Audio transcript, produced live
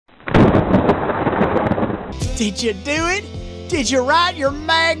Did you do it? Did you write your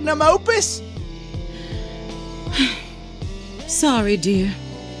magnum opus? Sorry, dear.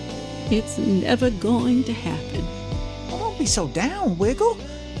 It's never going to happen. Well, don't be so down, Wiggle.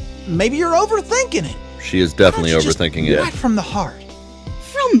 Maybe you're overthinking it. She is definitely overthinking it. Right from the heart.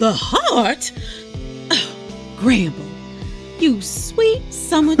 From the heart? Oh, Gramble, you sweet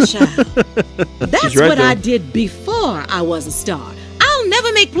summer child. That's right, what though. I did before I was a star. I'll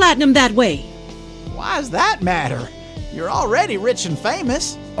never make platinum that way. Why does that matter? You're already rich and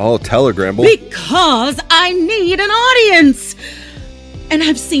famous. Oh, tell her, Gramble. Because I need an audience. And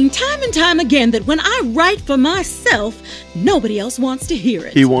I've seen time and time again that when I write for myself, nobody else wants to hear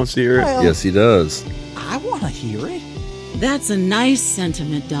it. He wants to hear it. Well, Yes, he does. I want to hear it. That's a nice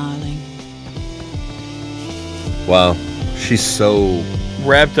sentiment, darling. Wow. She's so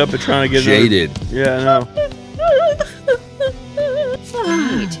Wrapped up in trying to get another- jaded. Yeah, I know.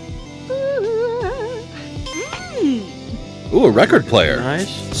 Ooh, a record player.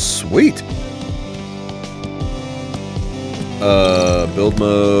 Nice. Sweet. Build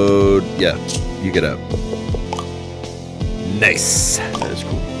mode. Yeah, you get out. Nice. That is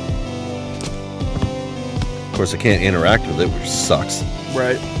cool. Of course, I can't interact with it, which sucks.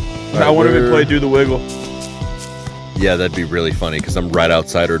 Right. All I want to we're- play Do the Wiggle. Yeah, that'd be really funny because I'm right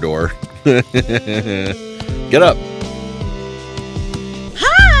outside her door. Get up.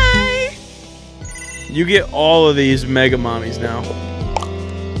 Hi! You get all of these mega mommies now.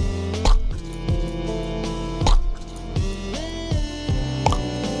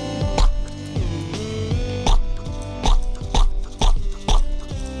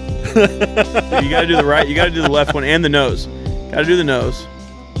 You gotta do the right, you gotta do the left one and the nose. Gotta do the nose.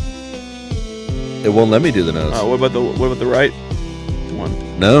 It won't let me do the nose. What about the right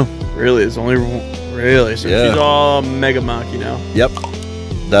one? No. Really, it's only really. So Yeah. she's all mega monkey now. Yep.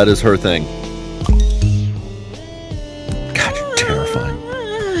 That is her thing. God, you're terrifying.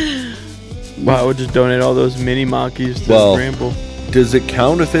 Wow, I would just donate all those mini monkeys to Well, Gramble. Does it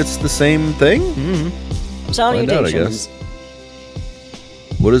count if it's the same thing? Mm-hmm. Find out, I guess.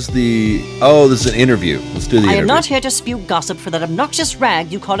 What is the... Oh, this is an interview. Let's do the interview. I am not here to spew gossip for that obnoxious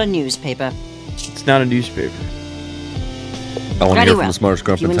rag you call a newspaper. It's not a newspaper. I want to Very hear from well. the smartest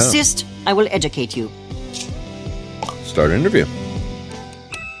grump If you in town. insist, I will educate you. Start an interview.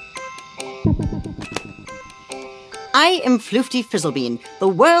 I am Floofty Fizzlebean, the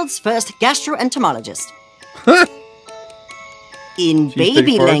world's first gastroentomologist. In She's baby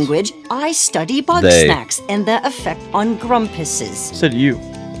big farts. language, I study Bugsnax and their effect on grumpuses. Said you.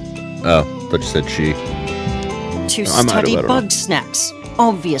 Oh, thought you said she. To I might have, study I don't know. Bugsnax,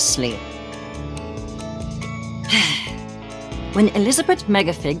 obviously. When Elizabeth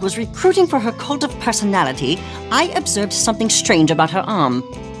Megafig was recruiting for her cult of personality, I observed something strange about her arm.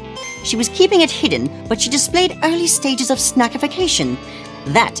 She was keeping it hidden, but she displayed early stages of snackification.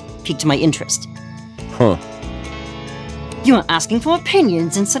 That piqued my interest. Huh. You are asking for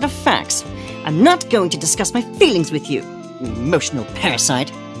opinions instead of facts. I'm not going to discuss my feelings with you, you emotional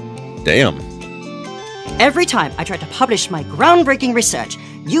parasite. Damn. Every time I try to publish my groundbreaking research,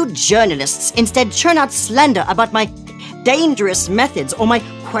 you journalists instead churn out slander about my dangerous methods or my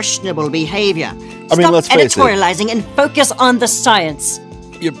questionable behavior. Stop let's face it. editorializing and focus on the science.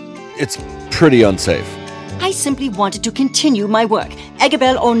 It's pretty unsafe. I simply wanted to continue my work,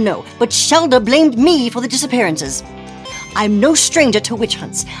 Eggabell or no, but Shelda blamed me for the disappearances. I'm no stranger to witch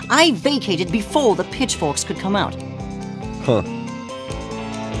hunts. I vacated before the pitchforks could come out. Huh.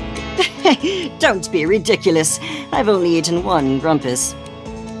 Don't be ridiculous. I've only eaten one grumpus.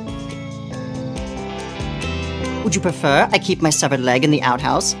 Would you prefer I keep my severed leg in the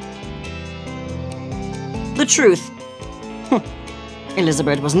outhouse? The truth.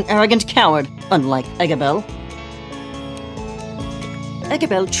 Elizabeth was an arrogant coward, unlike Eggabell.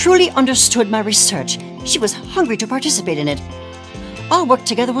 Eggabell truly understood my research. She was hungry to participate in it. Our work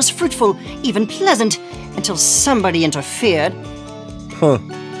together was fruitful, even pleasant, until somebody interfered. Huh.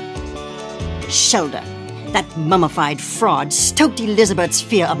 Shelda, that mummified fraud, stoked Elizabeth's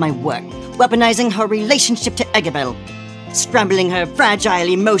fear of my work, weaponizing her relationship to Eggabell, scrambling her fragile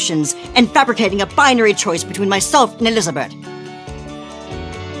emotions, and fabricating a binary choice between myself and Elizabeth.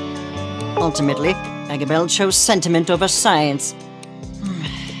 Ultimately, Eggabell chose sentiment over science.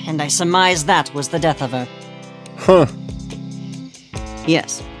 And I surmise that was the death of her. Huh.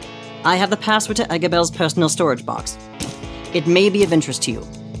 Yes, I have the password to Eggabell's personal storage box. It may be of interest to you.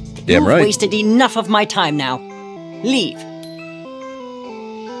 Damn You've right. wasted enough of my time now. Leave.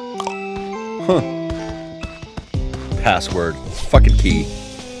 Huh. Password. Fucking key.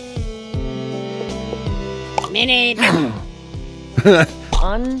 Minute.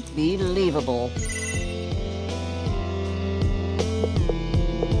 Unbelievable.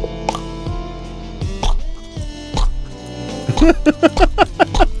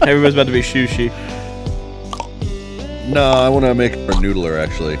 Everybody's about to be sushi. No, I want to make a noodler,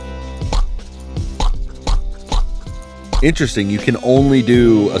 actually. Interesting, you can only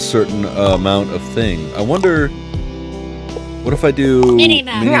do a certain amount of thing. I wonder... What if I do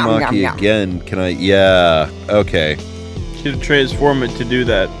Mini-Maki again? Can I... Yeah, okay. Should transform it to do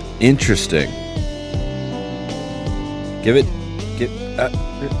that. Interesting. Give it...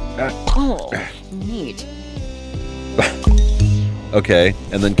 Oh, neat. Okay,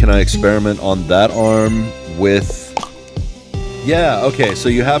 and then can I experiment on that arm with... Yeah, okay, so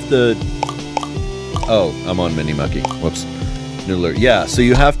you have to... Oh, I'm on Mini-Maki. Whoops. Noodler. Yeah, so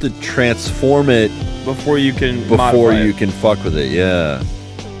you have to transform it before you can fuck with it, yeah.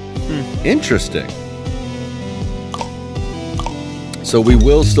 Interesting. So we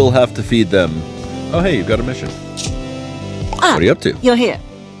will still have to feed them. Oh, hey, you've got a mission. What are you up to? You're here.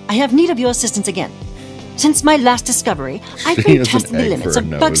 I have need of your assistance again. Since my last discovery, I've She been has an testing the egg limits for of a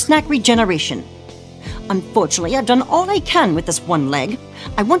nose. Bugsnax regeneration. Unfortunately, I've done all I can with this one leg.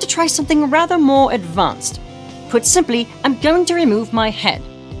 I want to try something rather more advanced. Put simply, I'm going to remove my head.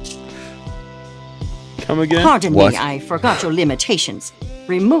 Come again? Pardon What? me, I forgot your limitations.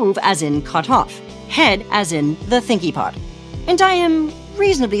 Remove as in cut off. Head as in the thinky part. And I am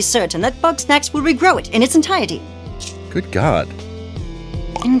reasonably certain that Bugsnax will regrow it in its entirety. Good God.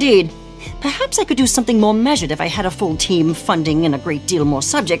 Indeed. Perhaps I could do something more measured if I had a full team, funding, and a great deal more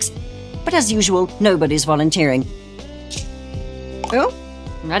subjects. But as usual, nobody's volunteering. Oh,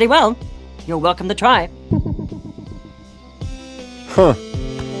 very well. You're welcome to try. Huh.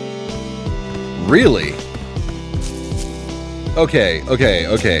 Really? Okay.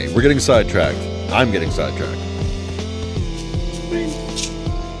 We're getting sidetracked. I'm getting sidetracked.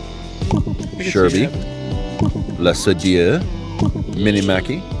 Sherby. Les Adieu.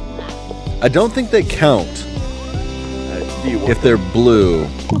 Mini-Maki. I don't think they count if they're blue.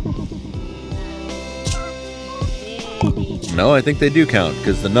 No, I think they do count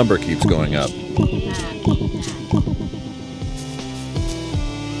because the number keeps going up.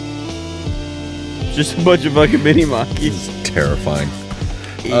 Just a bunch of fucking Mini-Makis. This is terrifying.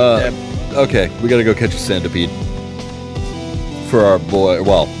 Okay, we gotta go catch a centipede. For our boy,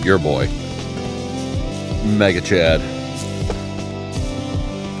 well, your boy. Mega Chad.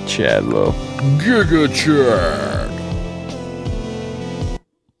 Chadlow. Giga Chad.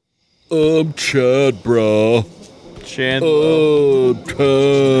 I'm Chad, bro. Chandler. Chad.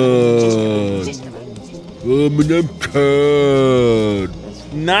 I'm Chad.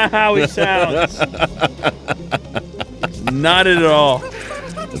 Not how he sounds. Not at all.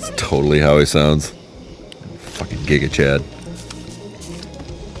 That's totally how he sounds. Fucking Giga Chad.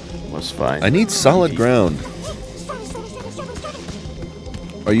 Was fine. I need solid ground.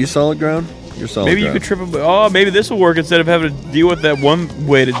 Are you solid ground? You're solid Maybe ground. you could trip him. Oh, maybe this will work instead of having to deal with that one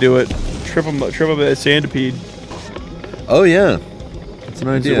way to do it. Trip him up that centipede. Oh yeah, that's an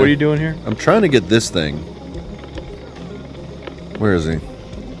idea. So what are you doing here? I'm trying to get this thing. Where is he?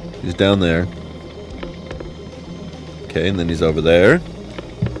 He's down there. Okay, and then he's over there.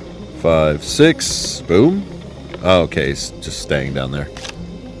 5, 6, boom. Oh, okay, he's just staying down there.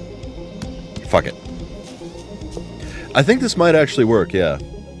 Fuck it. I think this might actually work, yeah.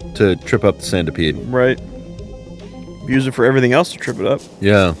 To trip up the centipede. Right. Use it for everything else to trip it up.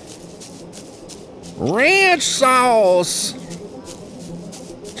 Yeah. Ranch sauce!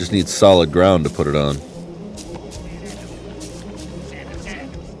 Just need solid ground to put it on.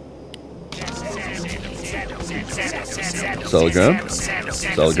 Solid ground?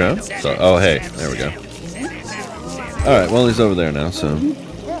 Solid ground? Oh, hey. There we go. Alright, well, he's over there now, so...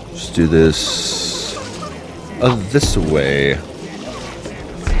 Just do this... this way.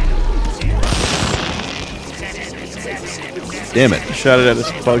 Damn it. Shot it at his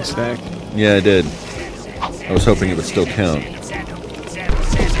Bugsnax. Yeah, I did. I was hoping it would still count.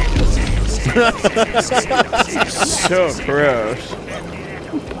 So gross.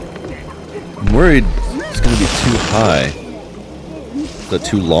 I'm worried it's going to be too high. Is that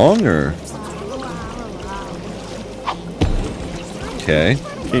too long, or...? Okay.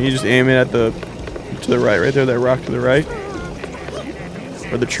 Can you just aim it at the... to the right there, that rock to the right?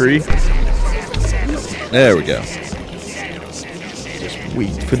 Or the tree? There we go.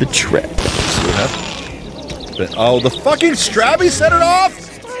 Wait for the trap. See what happens. But, oh, the fucking Strabby set it off!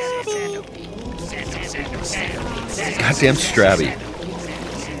 Goddamn Strabby.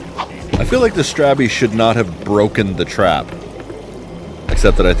 I feel like the Strabby should not have broken the trap.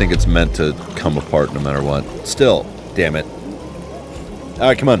 Except that I think it's meant to come apart no matter what. Still, damn it.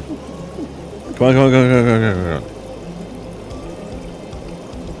 Alright, come on. Come on, come on, come on, come on, come on, come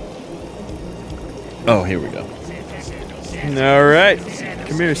on. Oh, here we go. All right.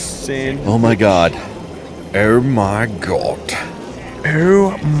 Come here, Sand. Oh my god. Oh my god.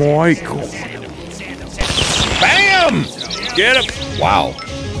 Oh my god. Bam! Get him. Wow.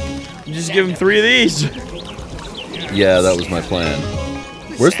 Just give him 3 of these. Yeah, that was my plan.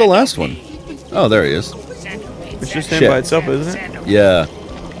 Where's the last one? Oh, there he is. It's just him Shit. by itself, isn't it? Yeah.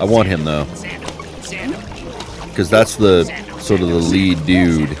 I want him, though. Because that's the sort of the lead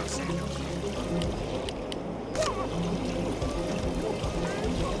dude.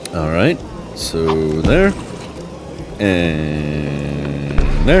 Alright. So, there. And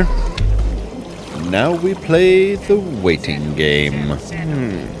there. Now we play the waiting game.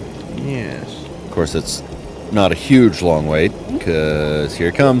 Yes. Of course, it's not a huge long wait, because here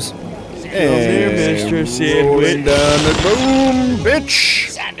it comes. Come here, Mr. Rolling Sandwich. down the boom, bitch!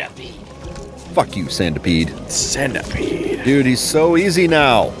 Fuck you, Centipede. Centipede. Dude, he's so easy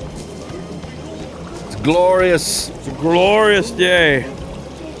now. It's glorious. It's a glorious day. I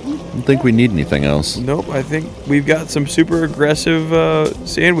don't think we need anything else. Nope, I think we've got some super aggressive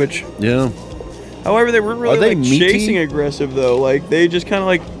sandwich. Yeah. However, they weren't really Are they like meaty? chasing aggressive though. Like they just kind of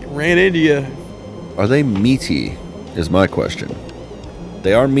like ran into you. Are they meaty, is my question.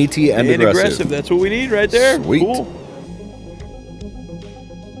 They are meaty and aggressive. That's what we need right there. Sweet. Cool.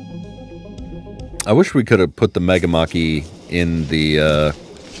 I wish we could have put the Megamaki in the,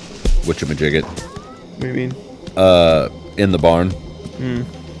 whatchamajigget. What do you mean? In the barn.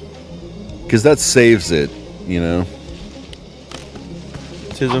 Because that saves it, you know.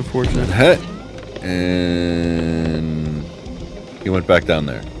 It is unfortunate. Heh. And he went back down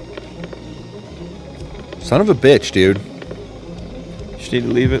there. Son of a bitch, dude. Just need to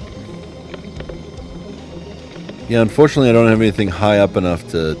leave it. Yeah, unfortunately I don't have anything high up enough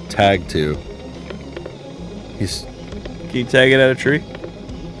to tag to. He's Can you tag it at a tree?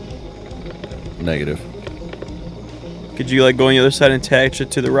 negative. Could you like go on the other side and attach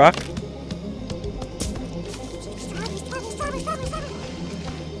it to the rock?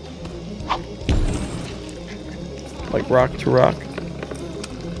 Like rock to rock.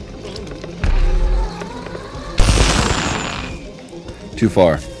 Too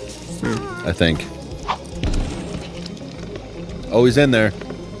far. I think. Oh, he's in there.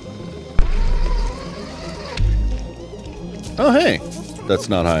 Oh, hey. That's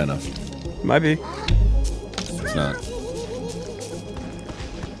not high enough. Might be. It's not.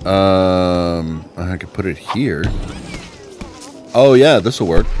 I could put it here. Oh, yeah, this will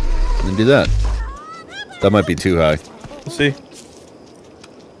work. Then do that. That might be too high. We'll see.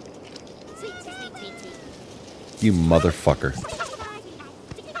 You motherfucker.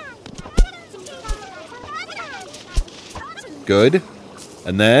 Good.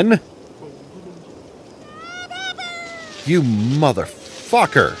 And then... You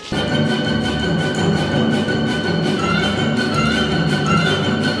motherfucker!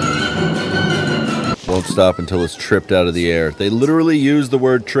 Won't stop until it's tripped out of the air. They literally use the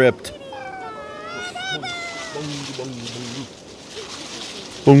word tripped.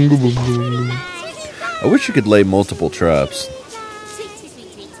 I wish you could lay multiple traps.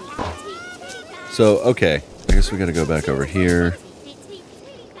 So, okay. I guess we gotta go back over here.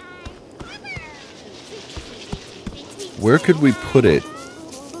 Where could we put it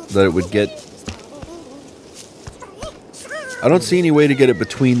that it would get... I don't see any way to get it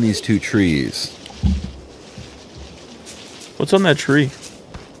between these two trees. What's on that tree?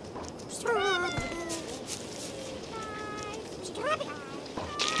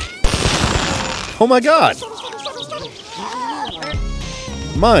 Oh my god!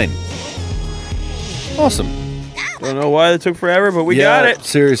 Mine. Awesome. Don't know why it took forever, but we got it.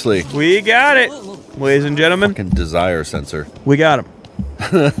 Seriously. We got it. Ladies and gentlemen, Fucking desire sensor. we got him.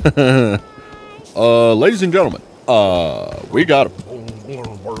 Ladies and gentlemen, we got him.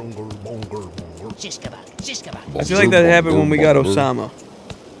 I feel like that happened when we got Osama.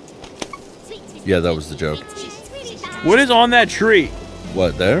 Yeah, that was the joke. What is on that tree?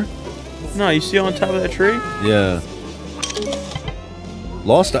 What, there? No, you see on top of that tree? Yeah.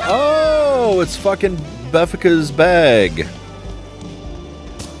 Lost. Oh, it's fucking Beffica's bag.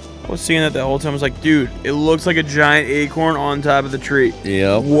 I was seeing that the whole time. I was like, dude, it looks like a giant acorn on top of the tree.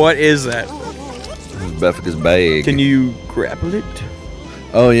 Yep. What is that? Beffica's bag. Can you grapple it?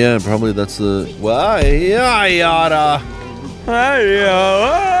 Oh yeah, probably that's the. Well, yeah, yada.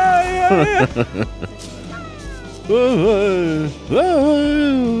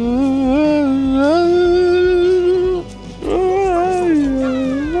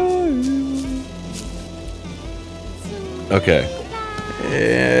 Okay.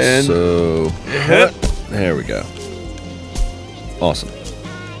 And So there we go. Awesome.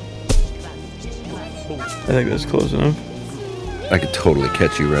 I think that's close enough. I could totally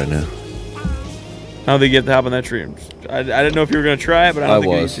catch you right now. I don't think you have to hop on that tree. I didn't know if you were going to try it, but I don't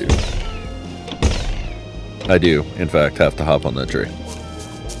think you need to. I do, in fact, have to hop on that tree.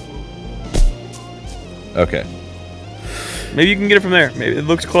 Okay. Maybe you can get it from there. Maybe it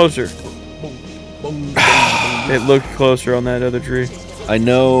looks closer. It looked closer on that other tree. I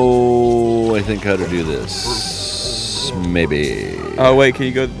know, I think, how to do this. Maybe. Oh, wait, can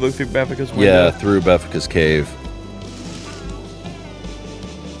you go look through Beffica's window? Yeah, through Beffica's cave.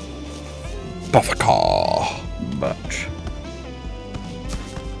 Beffica. Butch.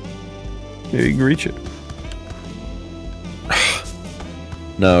 Maybe you can reach it.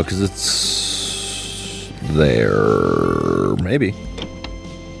 No, because it's there. Maybe.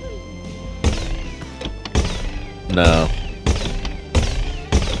 No.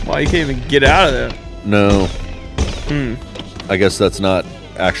 Wow, you can't even get out of there. No. I guess that's not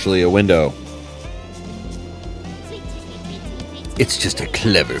actually a window. It's just a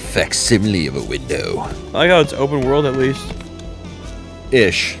clever facsimile of a window. I like how it's open world at least.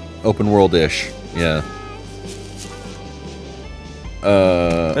 Ish. Open world-ish. Yeah.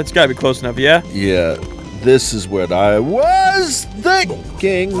 That's gotta be close enough, yeah? Yeah. This is what I was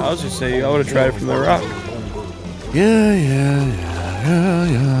thinking. I was just saying, I would have tried it from the rock. Yeah.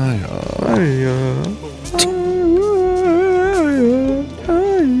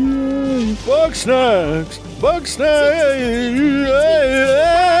 Bugsnax! Bugsnax!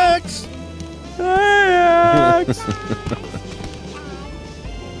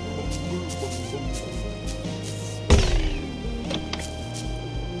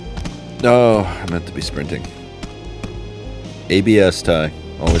 No, I meant to be sprinting. ABS tie.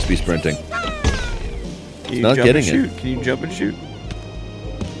 Always be sprinting. Can you Not jump getting and shoot? it. Can you jump and shoot?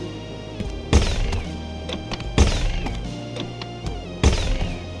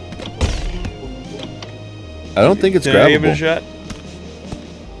 I don't think it's Can I give it a grabbable. shot?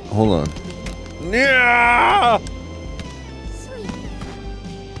 Hold on. Yeah.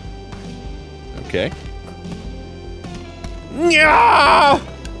 Okay. Yeah.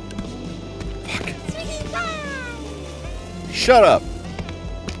 Fuck. Shut up.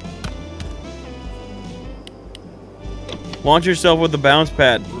 Launch yourself with the bounce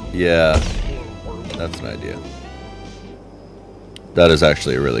pad. Yeah. That's an idea. That is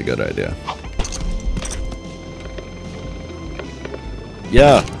actually a really good idea.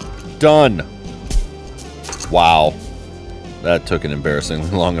 Yeah. Done. Wow. That took an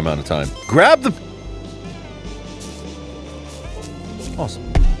embarrassingly long amount of time. Grab the...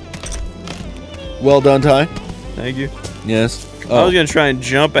 Awesome. Well done, Ty. Thank you. Yes. I was gonna try and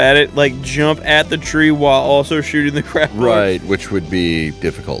jump at it, like jump at the tree while also shooting the crap. Right, which would be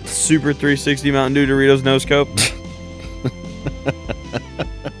difficult. Super 360 Mountain Dew Doritos no scope.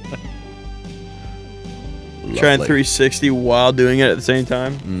 Trying 360 while doing it at the same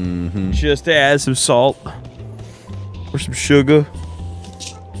time. Mm-hmm. Just to add some salt or some sugar,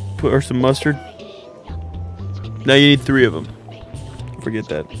 or some mustard. Now you need 3 of them. Forget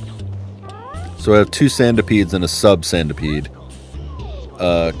that. So I have 2 sandipedes and a sub-sandipede.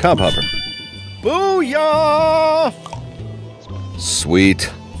 Cob hopper. Booyah!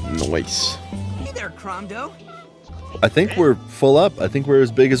 Sweet. Nice. Hey there, Cromdo. I think we're full up. I think we're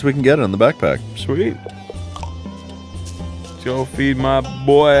as big as we can get on the backpack. Sweet. Let's go feed my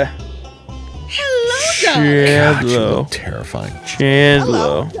boy. Hello, God, you Chadlow. look terrifying.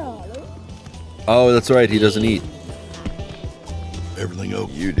 Chadlow. Oh, that's right. He doesn't eat. Everything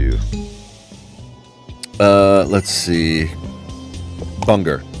okay? You do. Let's see.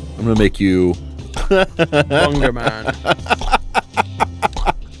 Bunger. I'm gonna make you... Bunger man.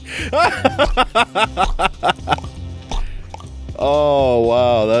 Oh,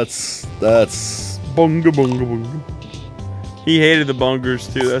 wow. That's... Bunga bunga bunga. He hated the bungers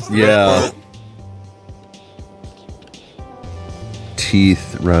too. That's the Yeah.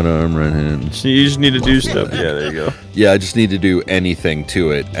 Teeth, right arm, right hand. So you just need to do stuff. Yeah, there you go. Yeah, I just need to do anything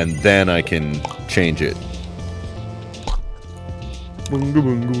to it, and then I can change it. Bunga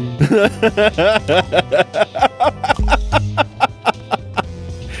bunga bunga.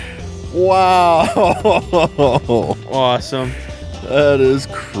 Wow. Awesome. That is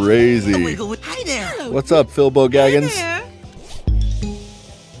crazy. Hi there. What's up, Philbo Gaggins?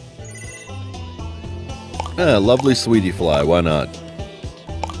 Yeah, lovely sweetie fly. Why not?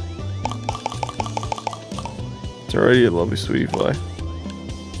 It's already a lovely sweetie fly.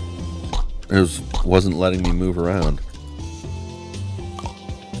 It wasn't letting me move around.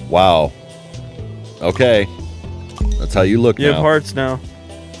 Wow. Okay. That's how you look You now. have hearts now.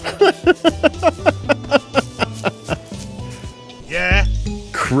 Yeah.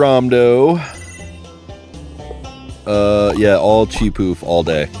 Cromdo. Yeah, all cheapoof all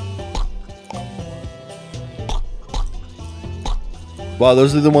day. Wow,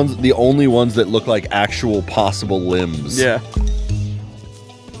 those are the only ones that look like actual possible limbs. Yeah.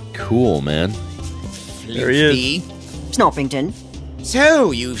 Cool, man. There he is. Snorpington.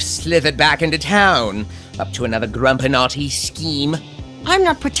 So, you've slithered back into town, up to another grumpinati scheme. I'm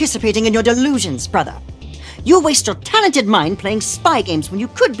not participating in your delusions, brother. You waste your talented mind playing spy games when you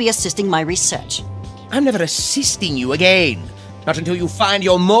could be assisting my research. I'm never assisting you again. Not until you find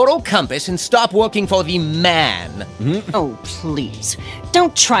your moral compass and stop working for the man. Oh, please.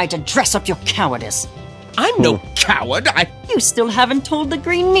 Don't try to dress up your cowardice. I'm no coward. You still haven't told the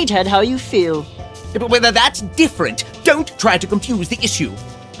green meathead how you feel. Whether that's different. Don't try to confuse the issue.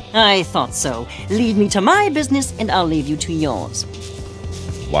 I thought so. Leave me to my business and I'll leave you to yours.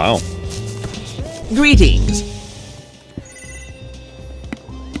 Wow. Greetings.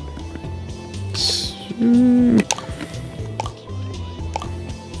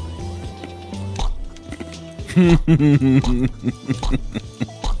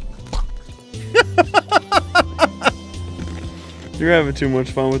 You're having too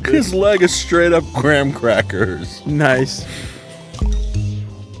much fun with this. His leg is straight up graham crackers. Nice.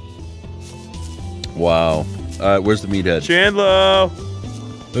 Wow. Where's the meathead? Chandler.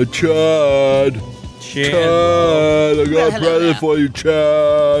 Chad. Chad. I got a present for you,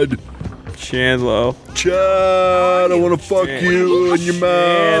 Chad. Chandler. Chad, I want to fuck you in your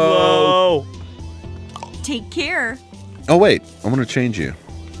mouth. Take care. Oh, wait. I want to change you.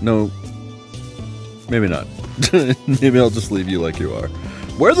 No. Maybe not. Maybe I'll just leave you like you are.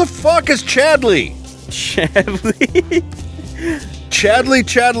 Where the fuck is Chadley? Chadley? Chadley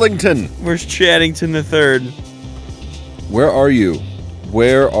Chadlington. Where's Chadlington the Third? Where are you?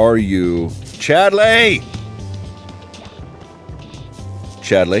 Where are you? Chadley!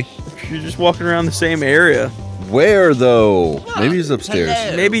 Chadley? You're just walking around the same area. Where, though? Maybe he's upstairs.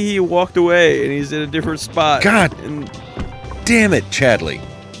 Hello. Maybe he walked away and he's in a different spot. God And damn it, Chadley.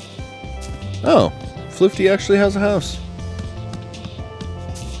 Oh, Floofty actually has a house.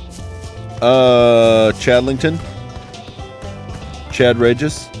 Chadlington?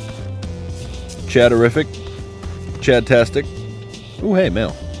 Chadrageous? Chatterific? Chadtastic? Ooh, hey,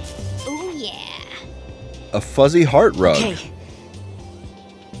 mail. Oh, yeah. A fuzzy heart rug. Okay.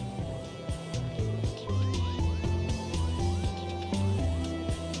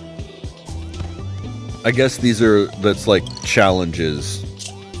 I guess that's like challenges.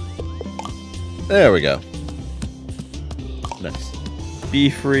 There we go. Nice. be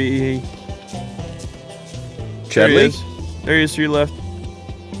free. Chadley? There he is to your left.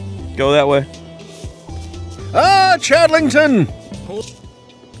 Go that way. Ah, Chadlington!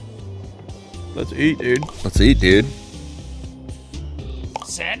 Let's eat, dude. Let's eat, dude.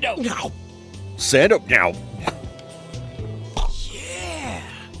 Stand up now. Stand up now. Yeah.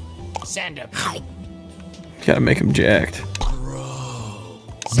 Stand up now. Gotta make him jacked. Bro.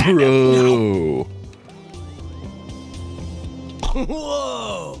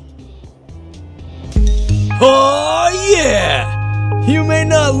 Whoa! Oh, yeah! You may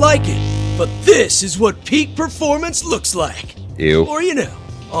not like it, but this is what peak performance looks like. Ew. Or, you know,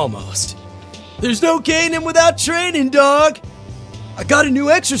 almost. There's no gaining without training, dog. I got a new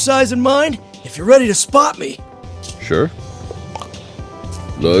exercise in mind, if you're ready to spot me. Sure.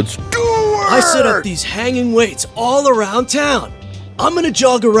 Let's do it! I set up these hanging weights all around town. I'm gonna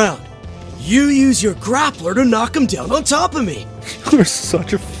jog around. You use your grappler to knock them down on top of me. You're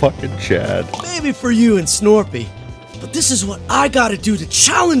such a fucking Chad. Maybe for you and Snorpy, but this is what I gotta do to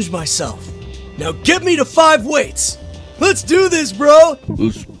challenge myself. Now get me to 5 weights. Let's do this, bro.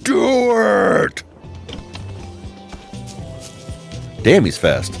 Let's do it! Damn, he's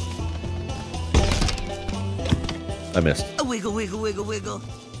fast. I missed. A wiggle, wiggle, wiggle, wiggle.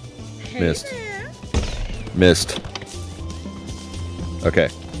 Missed. Missed. Okay.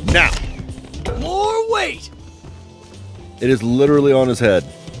 Now! More weight. It is literally on his head.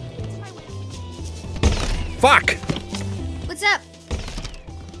 Fuck! What's up?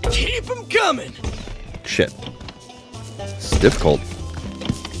 Keep them coming. Shit. It's difficult.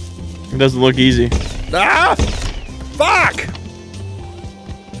 It doesn't look easy. Ah! Fuck!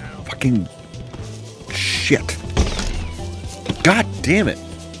 Fucking shit. God damn it.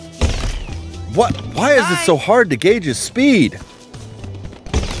 What? Why is it so hard to gauge his speed?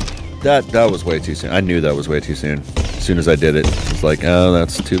 That was way too soon. I knew that was way too soon. As soon as I did it, it's like, oh,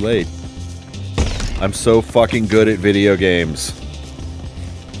 that's too late. I'm so fucking good at video games.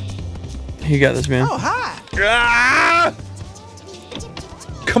 You got this, man. Oh, hi. Ah!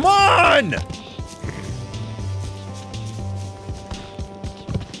 Come on!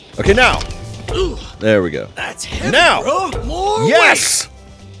 Okay, now. There we go. That's heavy, Now! bro. More Yes!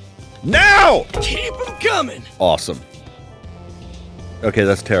 Now! weight. Keep them coming. Awesome. Okay,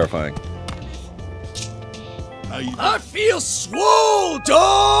 that's terrifying. I feel swole,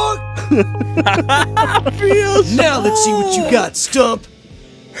 dog. Feels Now let's see what you got, Stump.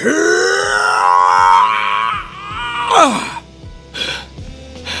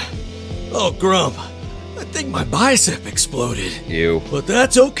 Oh, Grump. I think my bicep exploded. You. But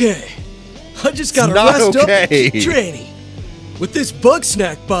that's okay. I just gotta not rest up and okay. keep training. With this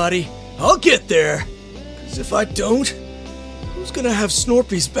Bugsnax body, I'll get there. 'Cause if I don't, who's gonna have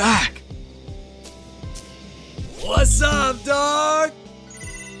Snorpy's back? What's up, dog?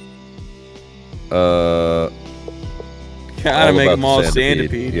 Gotta all make about them all the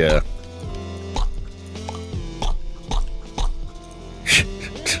centipede. Yeah.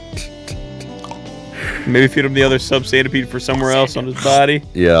 Maybe feed him the other sub-centipede for somewhere else on his body.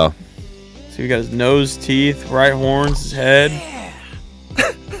 Yeah. So we got his nose, teeth, right horns, his head.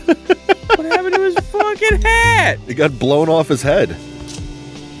 What happened to his fucking hat? It got blown off his head.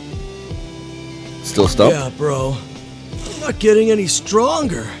 Still stuck? Yeah, bro. I'm not getting any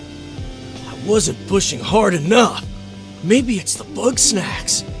stronger. I wasn't pushing hard enough. Maybe it's the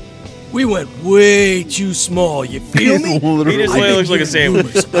Bugsnax. We went way too small, you feel me? He just I've been looks like a hearing sandwich.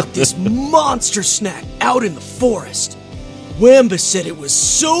 rumors about this monster snack out in the forest. Wamba said it was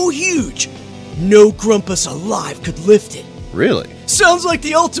so huge, no Grumpus alive could lift it. Really? Sounds like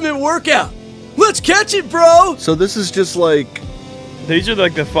the ultimate workout. Let's catch it, bro! So this is just like... These are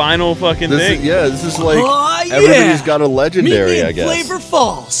like the final fucking This thing. is, yeah, this is like... Aw, yeah. Everybody's got a Meet legendary, me in I guess. Flavor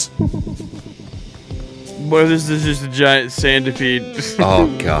Falls. What if this is just a giant centipede? Oh,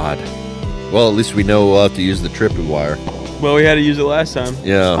 God. Well, at least we know we'll have to use the trippy wire. Well, we had to use it last time.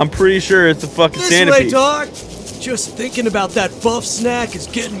 Yeah. I'm pretty sure it's the fucking This way, centipede. dog. Just thinking about that buff snack is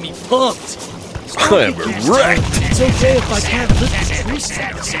getting me pumped. I'm wrecked. It's okay if I can't lift the tree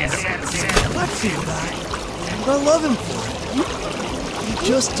snacks. I feel that. And I love him for it. He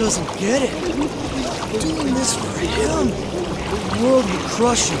just doesn't get it. Doing this for him, the world would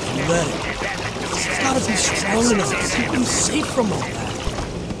crush you if you let it. He's gotta be strong enough to keep him safe from all that.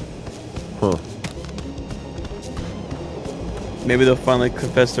 Huh. Maybe they'll finally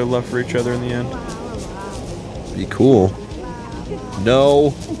confess their love for each other in the end. Be cool.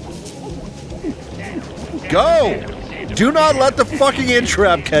 No. Go! Do not let the fucking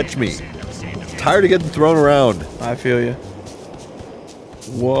in-trap catch me. Tired of getting thrown around. I feel you.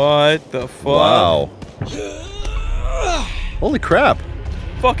 What the fuck? Wow. Holy crap.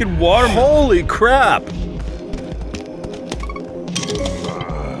 Fucking watermelon. Holy crap.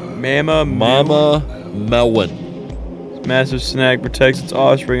 Mama Melon. Massive snack protects its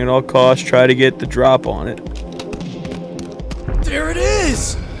offspring at all costs. Try to get the drop on it. There it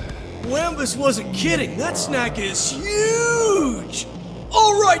is! Wambus wasn't kidding. That snack is huge!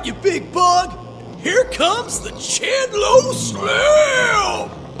 All right, you big bug! Here comes the Chadlow Slam!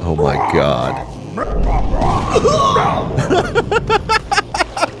 Oh my god.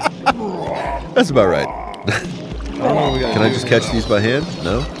 That's about right. Can I just catch these by hand?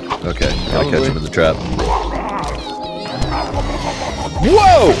 No? Okay, gotta catch them in the trap.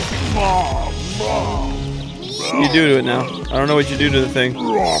 Whoa! What do you do to it now? I don't know what you do to the thing.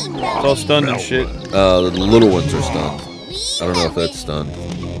 It's all stunned and shit. The little ones are stunned. I don't know if that's stunned.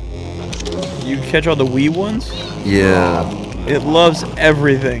 You catch all the wee ones? Yeah. It loves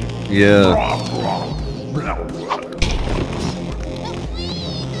everything. Yeah.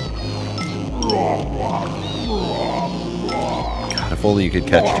 God, if only you could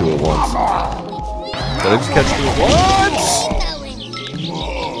catch two at once. Did I just catch two at once?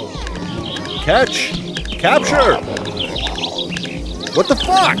 Catch! Capture! What the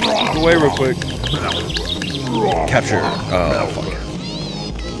fuck? Get away real quick. Capture. Oh,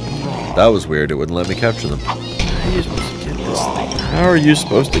 fuck. That was weird. It wouldn't let me capture them. How are you supposed to get this thing? How are you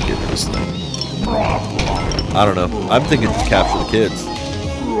supposed to get this thing? I don't know. I'm thinking to capture the kids.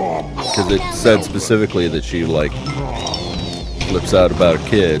 Because it said specifically that she, like, flips out about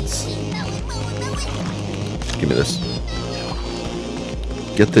kids. Give me this.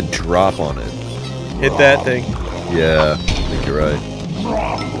 Get the drop on it. Hit that thing. Yeah, I think you're right.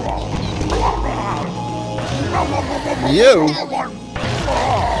 You!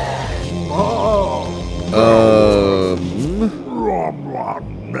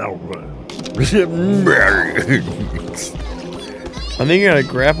 I think you gotta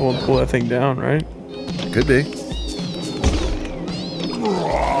grapple and pull that thing down, right? Could be.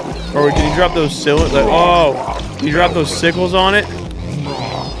 Or can you drop those sickles? Can you drop those sickles on it?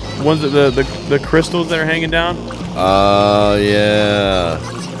 Ones that the crystals that are hanging down? Yeah.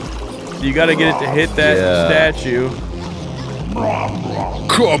 So you gotta get it to hit that statue.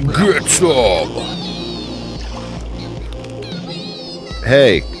 Come get some.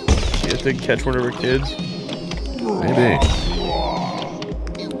 Hey. You have to catch one of her kids. Maybe.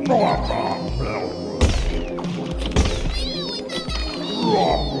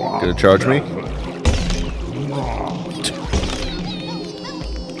 Gonna charge me?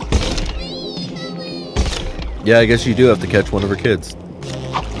 Yeah, I guess you do have to catch one of her kids.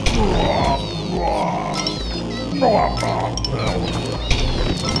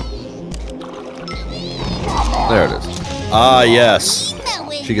 There it is. Ah, yes.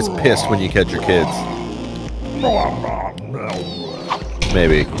 She gets pissed when you catch your kids.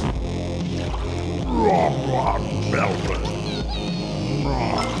 Maybe.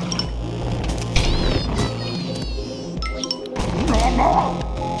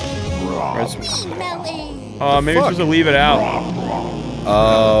 Maybe you're supposed to leave it out.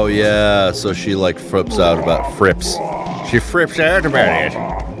 Oh, yeah. So she, like, frips out about frips. She frips out about it.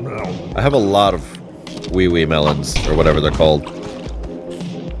 I have a lot of wee melons, or whatever they're called.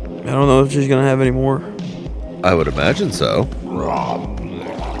 I don't know if she's gonna have any more. I would imagine so.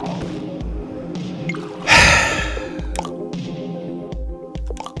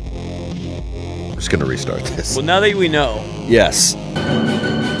 I'm just gonna restart this. Well, now that we know. Yes.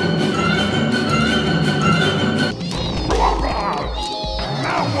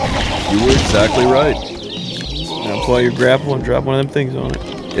 You were exactly right. Now pull out your grapple and drop one of them things on it.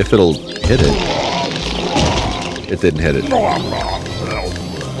 If it'll hit it. It didn't hit it.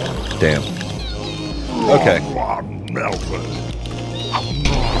 Damn. Okay.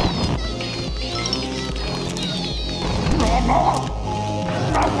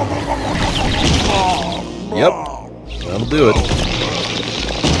 Yep. That'll do it.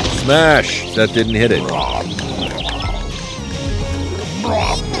 Smash! That didn't hit it.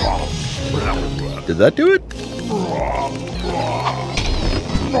 Did that do it?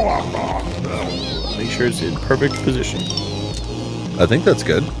 Make sure it's in perfect position. I think that's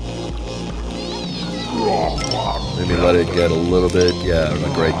good. Maybe let it get a little bit. Yeah,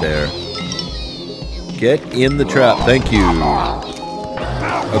 like right there. Get in the trap. Thank you.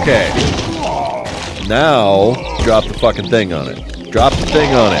 Okay. Now, drop the fucking thing on it. Drop the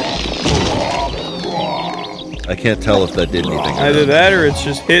thing on it. I can't tell if that did anything. Either that or it's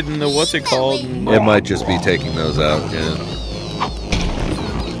just hitting the what's it called. And it might just be taking those out, yeah.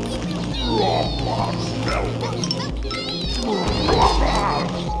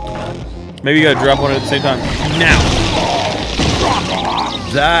 Maybe you gotta drop one at the same time. Now!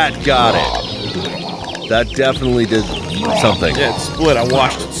 That got it. That definitely did something. Yeah, it split. I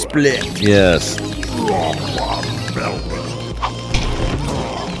watched it split. Yes.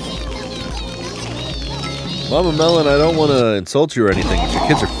 Mama Melon, I don't want to insult you or anything, but your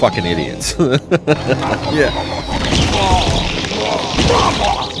kids are fucking idiots. Yeah.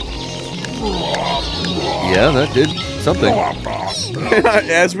 Yeah, that did something.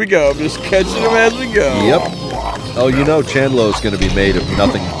 As we go. I'm just catching them as we go. Yep. Oh, you know Chandlo's going to be made of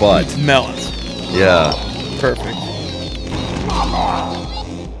nothing but melons. Yeah. Perfect.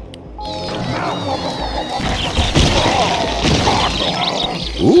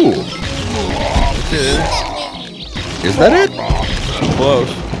 Ooh. Is that it? Close.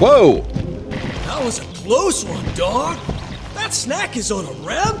 Whoa. That was a close one, dog. That snack is on a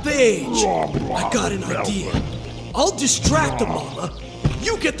rampage. I got an idea. I'll distract the mama.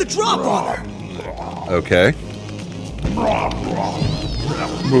 You get the drop on her. Okay. What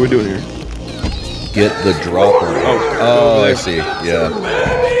are we doing here? Get the drop on her. Oh, I see. Yeah.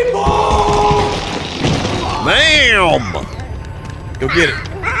 Bam! Go get it.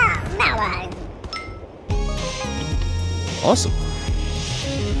 Awesome.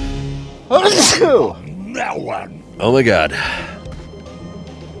 Oh my god.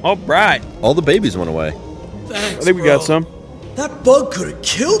 All right. All the babies went away. Thanks, I think we got some. That bug could have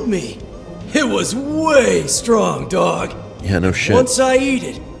killed me. It was way strong, dog. Yeah, no shit. Once I eat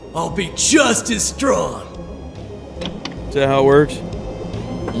it, I'll be just as strong. Is that how it works?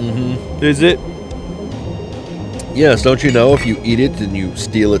 Mm-hmm. Is it? Yes, don't you know if you eat it, then you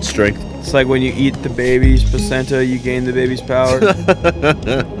steal its strength? It's like when you eat the baby's placenta, you gain the baby's power.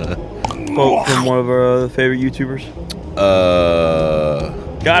 Quote from one of our favorite YouTubers.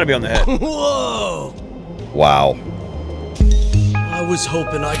 Gotta be on the head. Whoa! Wow. I was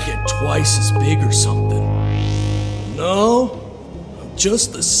hoping I'd get twice as big or something. No, I'm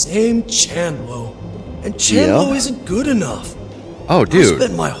just the same Chandlo. And Chandlo isn't good enough. Oh, dude. I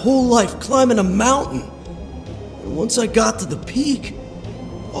spent my whole life climbing a mountain. And once I got to the peak,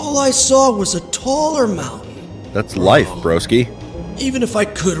 all I saw was a taller mountain. That's life, broski. Even if I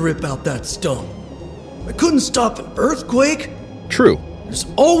could rip out that stone, I couldn't stop an earthquake. True. There's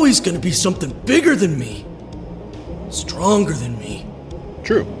always gonna be something bigger than me. Stronger than me.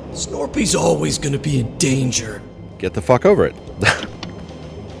 True. Snorpy's always gonna be in danger. Get the fuck over it.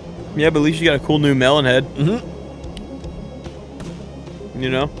 Yeah, but at least you got a cool new melon head. Mm-hmm. You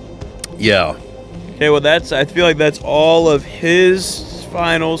know? Yeah. Okay, well I feel like that's all of his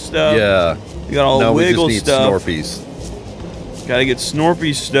final stuff. Yeah. You got all now Wiggle we just need stuff. Snorpies. Gotta get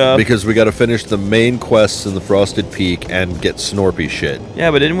Snorpy stuff. Because we gotta finish the main quests in the Frosted Peak and get Snorpy shit.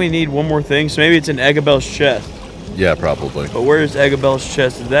 Yeah, but didn't we need one more thing? So maybe it's in Eggabell's chest. Yeah, probably. But where's Eggabell's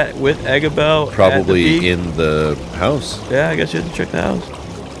chest? Is that with Eggabell? at the Probably peak? in the house. Yeah, I guess you have to check the house.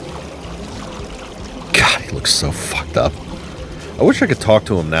 God, he looks so fucked up. I wish I could talk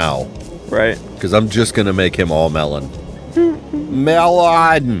to him now. Right. Because I'm just gonna make him all melon.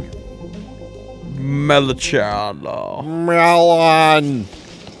 Melon! Melachada. Melon!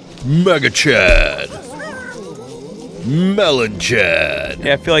 Mega Chad! Melon Chad!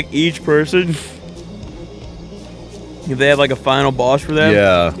 Yeah, I feel like each person, if they have like a final boss for them,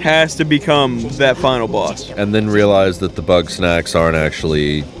 Yeah. has to become that final boss. And then realize that the Bugsnax aren't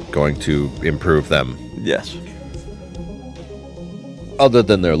actually going to improve them. Yes. Other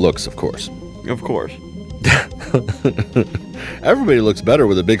than their looks, of course. Of course. Everybody looks better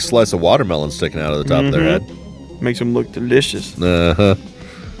with a big slice of watermelon sticking out of the top of their head. Makes them look delicious. Uh-huh.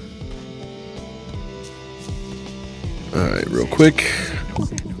 Alright, real quick.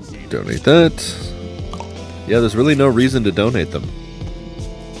 Donate that. Yeah, there's really no reason to donate them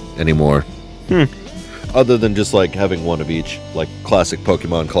anymore. Other than just like having one of each, like classic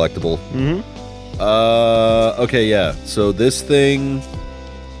Pokemon collectible. Okay, yeah. So this thing.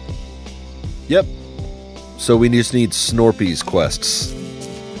 Yep. So we just need Snorpy's quests.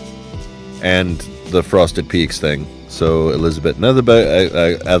 And the Frosted Peaks thing. So Elizabeth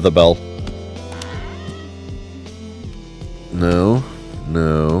Etherbell. No.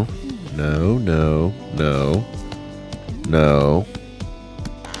 No. No, no, no. No.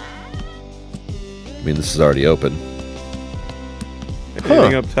 I mean, this is already open.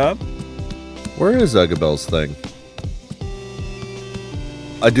 Anything up top? Where is Eggabell's thing?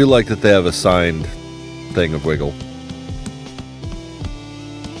 I do like that they have a signed thing of Wiggle.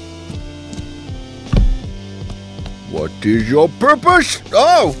 What is your purpose?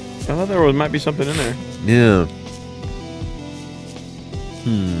 Oh! I thought there might be something in there. Yeah.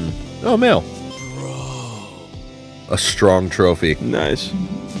 Oh, mail. A strong trophy. Nice.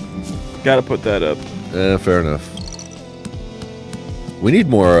 Gotta put that up. Fair enough. We need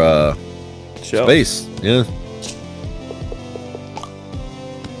more, Shelf. space. Yeah.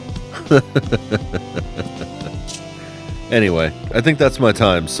 Anyway, I think that's my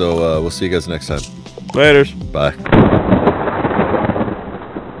time, so we'll see you guys next time. Laters. Bye.